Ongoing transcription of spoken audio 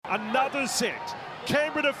Another set.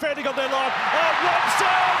 Canberra defending on their line. Oh,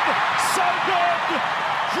 Robson! So good!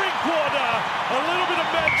 Drinkwater, a little bit of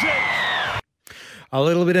magic. A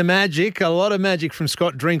little bit of magic, a lot of magic from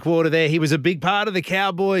Scott Drinkwater there. He was a big part of the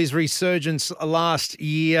Cowboys' resurgence last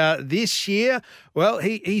year. This year, well,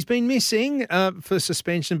 he's been missing for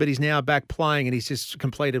suspension, but he's now back playing, and he's just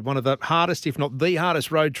completed one of the hardest, if not the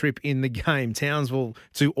hardest road trip in the game, Townsville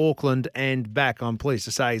to Auckland and back. I'm pleased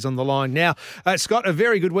to say he's on the line now. Scott, a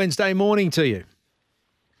very good Wednesday morning to you.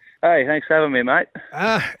 Hey, thanks for having me, mate.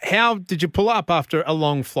 How did you pull up after a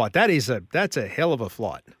long flight? That's a hell of a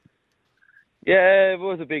flight. Yeah, it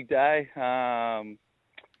was a big day. The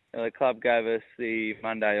club gave us the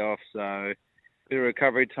Monday off, so bit of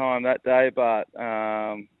recovery time that day. But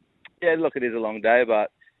yeah, look, it is a long day.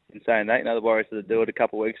 But in saying that, the Warriors had to do it a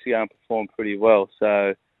couple of weeks ago and performed pretty well.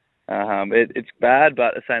 So it's bad,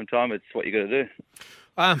 but at the same time, it's what you got to do.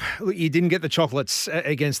 Look, you didn't get the chocolates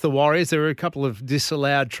against the Warriors. There were a couple of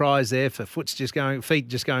disallowed tries there for feet just going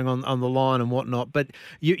on the line and whatnot. But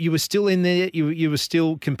you were still in there. You were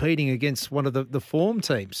still competing against one of the form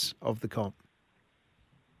teams of the comp.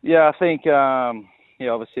 Yeah, I think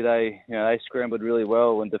obviously they scrambled really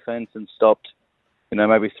well in defence and stopped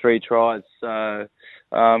maybe 3 tries. So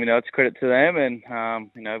it's credit to them, and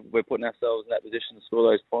we're putting ourselves in that position to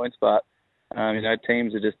score those points. But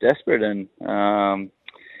teams are just desperate, and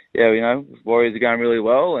Warriors are going really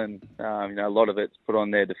well, and a lot of it's put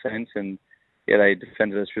on their defence, and they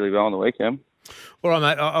defended us really well on the weekend. All right,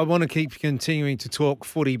 mate, I want to keep continuing to talk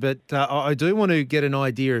footy, but I do want to get an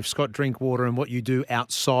idea of Scott Drinkwater and what you do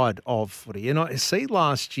outside of footy. And I see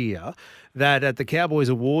last year that at the Cowboys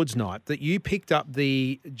Awards night that you picked up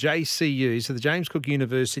the JCU, so the James Cook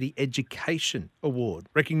University Education Award,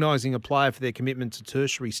 recognising a player for their commitment to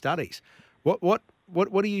tertiary studies. What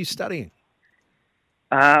are you studying?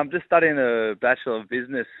 I'm just studying a Bachelor of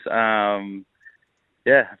Business.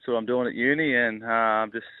 That's what I'm doing at uni, and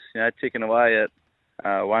I'm just ticking away at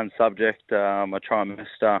one subject a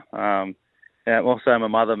trimester. And also, my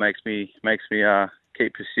mother makes me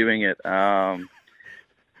keep pursuing it.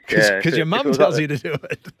 Because your mum tells you to do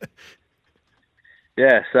it.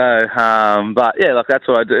 Yeah. So, but yeah, look, that's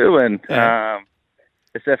what I do, and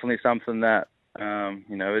it's definitely something that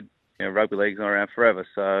rugby league's not around forever,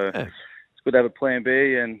 so. Yeah. Good to have a plan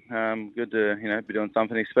B, and good to be doing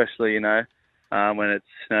something, especially when it's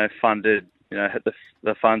funded.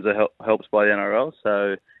 The funds are helped by the NRL,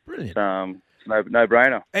 so brilliant. It's no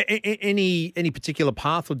brainer. Any particular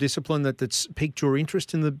path or discipline that's piqued your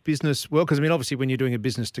interest in the business world? Because obviously, when you're doing a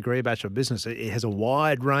business degree, a Bachelor of Business, it has a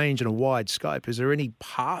wide range and a wide scope. Is there any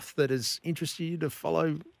path that has interested you to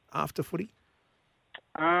follow after footy?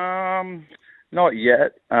 Not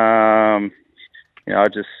yet.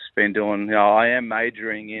 I've just been doing, I am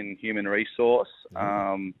majoring in human resource,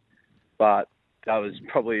 but that was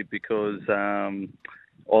probably because a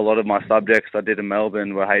lot of my subjects I did in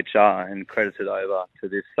Melbourne were HR and credited over to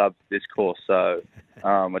this course. So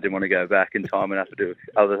I didn't want to go back in time and have to do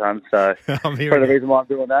other times. So probably the reason why I'm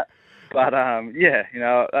doing that. But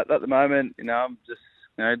at the moment, I'm just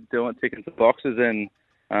ticking some boxes, and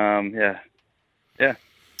yeah.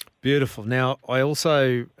 Beautiful. Now, I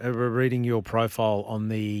also am reading your profile on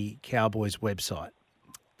the Cowboys website,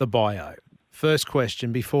 the bio. First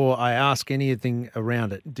question, before I ask anything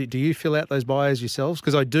around it, do you fill out those bios yourselves?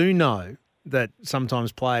 Because I do know that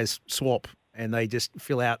sometimes players swap and they just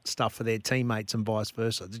fill out stuff for their teammates and vice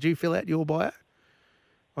versa. Did you fill out your bio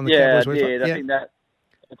on the Cowboys website? Yeah, I think that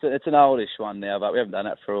it's an oldish one now, but we haven't done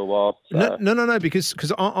that for a while. So. No,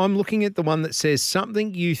 because I'm looking at the one that says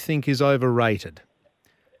something you think is overrated.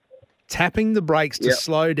 Tapping the brakes to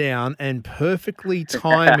slow down and perfectly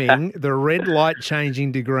timing the red light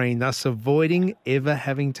changing to green, thus avoiding ever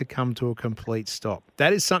having to come to a complete stop.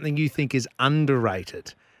 That is something you think is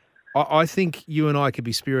underrated. I think you and I could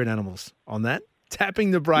be spirit animals on that.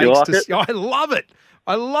 Tapping the brakes. I love it.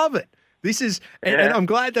 I love it. This is, and I'm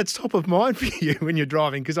glad that's top of mind for you when you're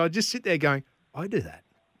driving, because I just sit there going, I do that.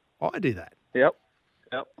 Yep.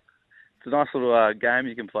 It's a nice little game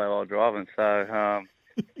you can play while driving. So,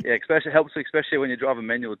 especially when you drive a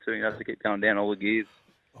manual too. You have to keep going down all the gears.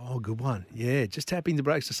 Oh, good one. Yeah, just tapping the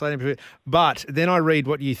brakes to slow down. But then I read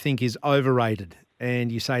what you think is overrated,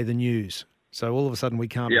 and you say the news. So all of a sudden we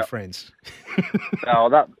can't be friends.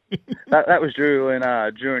 No, That was during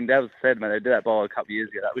that was said, mate. They did that ball a couple of years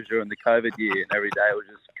ago. That was during the COVID year, and every day it was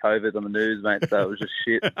just COVID on the news, mate. So it was just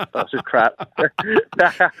shit. It was just crap.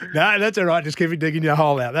 No, that's all right. Just keep digging your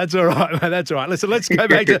hole out. That's all right, mate. That's all right. Listen, let's go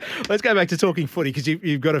back to talking footy, because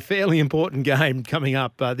you've got a fairly important game coming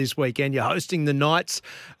up this weekend. You're hosting the Knights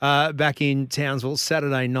back in Townsville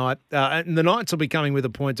Saturday night, and the Knights will be coming with a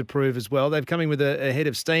point to prove as well. They're coming with a head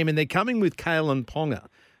of steam, and they're coming with Kalen Ponga,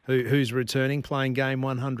 who's returning, playing game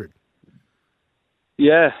 100.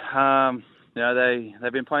 Yeah,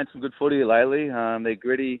 they've been playing some good footy lately. They're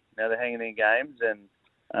gritty. They're hanging in games,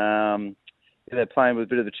 and they're playing with a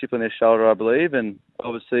bit of a chip on their shoulder, I believe. And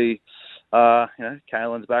obviously,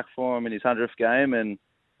 Kalen's back for him in his 100th game, and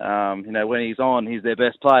when he's on, he's their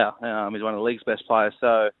best player. He's one of the league's best players.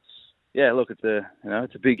 So, yeah, look, it's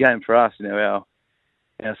a big game for us.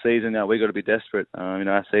 Our season, we've got to be desperate.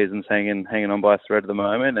 Our season's hanging on by a thread at the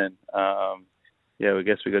moment, and we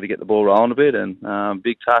guess we've got to get the ball rolling a bit. And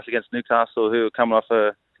big task against Newcastle, who are coming off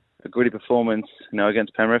a gritty performance,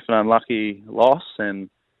 against Penrith, an unlucky loss,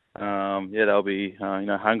 and they'll be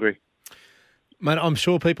hungry. Mate, I'm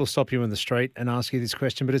sure people stop you in the street and ask you this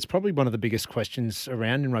question, but it's probably one of the biggest questions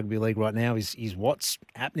around in rugby league right now is what's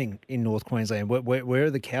happening in North Queensland? Where are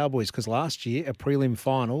the Cowboys? Because last year, a prelim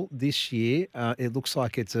final. This year, it looks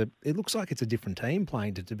like it's a different team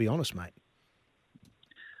playing, to be honest, mate.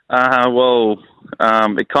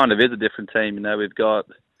 It kind of is a different team. We've got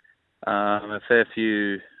a fair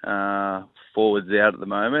few forwards out at the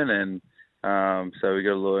moment, and so we've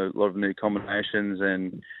got a lot of new combinations,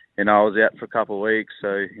 and I was out for a couple of weeks,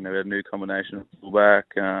 so we had a new combination of fullback.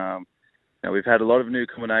 We've had a lot of new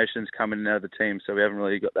combinations coming in and out of the team, so we haven't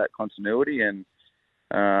really got that continuity, and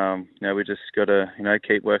we just got to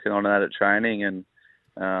keep working on that at training, and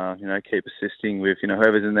keep assisting with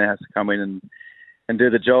whoever's in there has to come in and do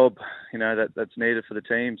the job that's needed for the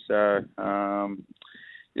team. So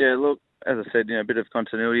look, as I said, a bit of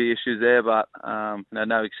continuity issues there, but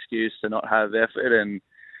no excuse to not have effort. And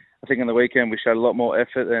I think on the weekend we showed a lot more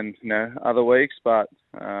effort than other weeks, but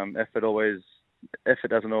effort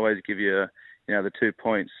doesn't always give you the 2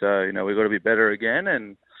 points. So we've got to be better again,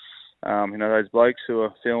 and those blokes who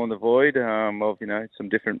are filling the void of some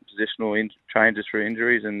different positional changes for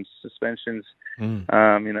injuries and suspensions, coming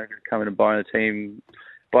and buying the team,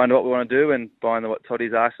 buying what we want to do, and buying what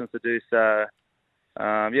Toddy's asked us to do. So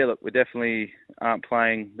look, we definitely aren't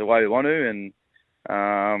playing the way we want to, and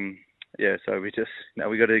so we just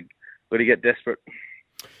we got to get desperate.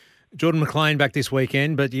 Jordan McLean back this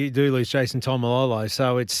weekend, but you do lose Jason Taumalolo,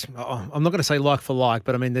 so it's I'm not going to say like for like,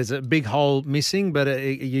 but I mean there's a big hole missing, but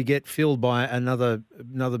you get filled by another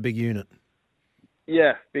big unit.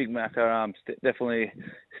 Yeah, Big Mac definitely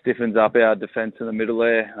stiffens up our defence in the middle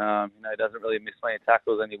there. He doesn't really miss many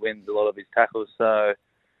tackles, and he wins a lot of his tackles. So,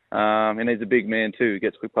 and he's a big man too. He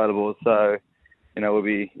gets quick play the ball. So, we'll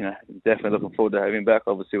be definitely looking forward to having him back.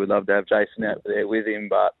 Obviously, we'd love to have Jason out there with him,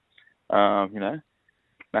 but Macca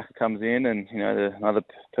comes in, and the other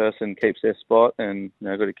person keeps their spot, and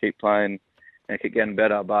got to keep playing and keep getting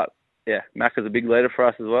better. But yeah, Macca's a big leader for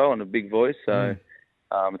us as well, and a big voice. So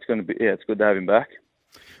it's going to be it's good to have him back.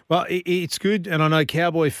 Well, it's good, and I know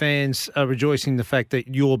Cowboy fans are rejoicing the fact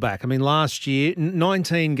that you're back. I mean, last year,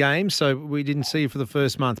 19 games, so we didn't see you for the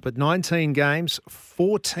first month, but 19 games,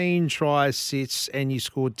 14 try assists, and you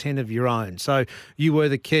scored 10 of your own. So you were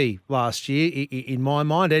the key last year, in my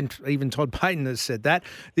mind, and even Todd Payton has said that.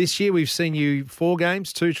 This year, we've seen you 4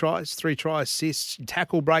 games, 2 tries, 3 try assists,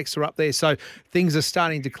 tackle breaks are up there, so things are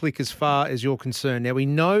starting to click as far as you're concerned. Now, we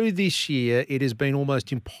know this year it has been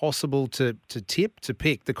almost impossible to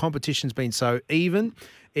pick. The competition's been so even.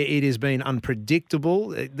 It has been unpredictable.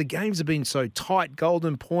 The games have been so tight,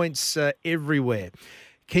 golden points everywhere.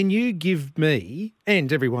 Can you give me,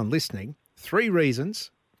 and everyone listening, 3 reasons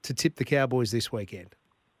to tip the Cowboys this weekend?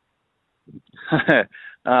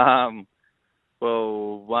 Well,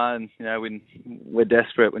 one, we're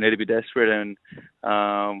desperate. We need to be desperate, and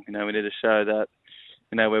we need to show that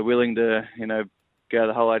we're willing to go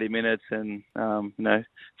the whole 80 minutes and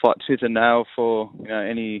fight tooth and nail for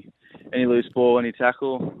any loose ball, any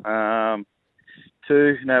tackle.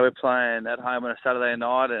 2, we're playing at home on a Saturday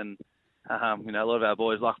night, and a lot of our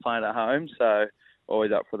boys like playing at home, so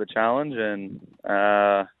always up for the challenge. And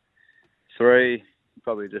 3,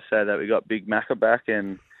 probably just say that we got Big Macca back,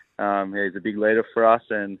 and he's a big leader for us,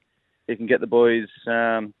 and he can get the boys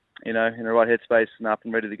in the right headspace and up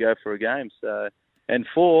and ready to go for a game. So, and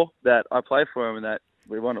 4, that I play for him, and that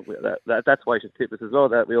we want to. That's why you should tip us as well.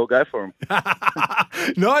 That we all go for them.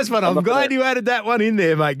 Nice one. I'm glad you added that one in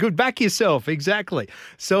there, mate. Good. Back yourself. Exactly.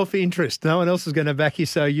 Self-interest. No one else is going to back you,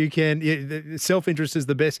 so you can. Self-interest is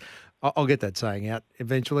the best. I'll get that saying out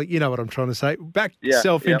eventually. You know what I'm trying to say. Back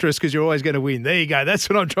self-interest because you're always going to win. There you go. That's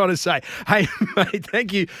what I'm trying to say. Hey, mate,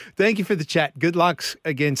 thank you. Thank you for the chat. Good luck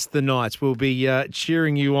against the Knights. We'll be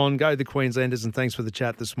cheering you on. Go the Queenslanders, and thanks for the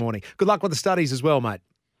chat this morning. Good luck with the studies as well, mate.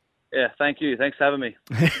 Yeah, thank you. Thanks for having me.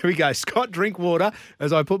 Here we go. Scott Drinkwater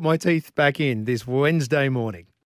as I put my teeth back in this Wednesday morning.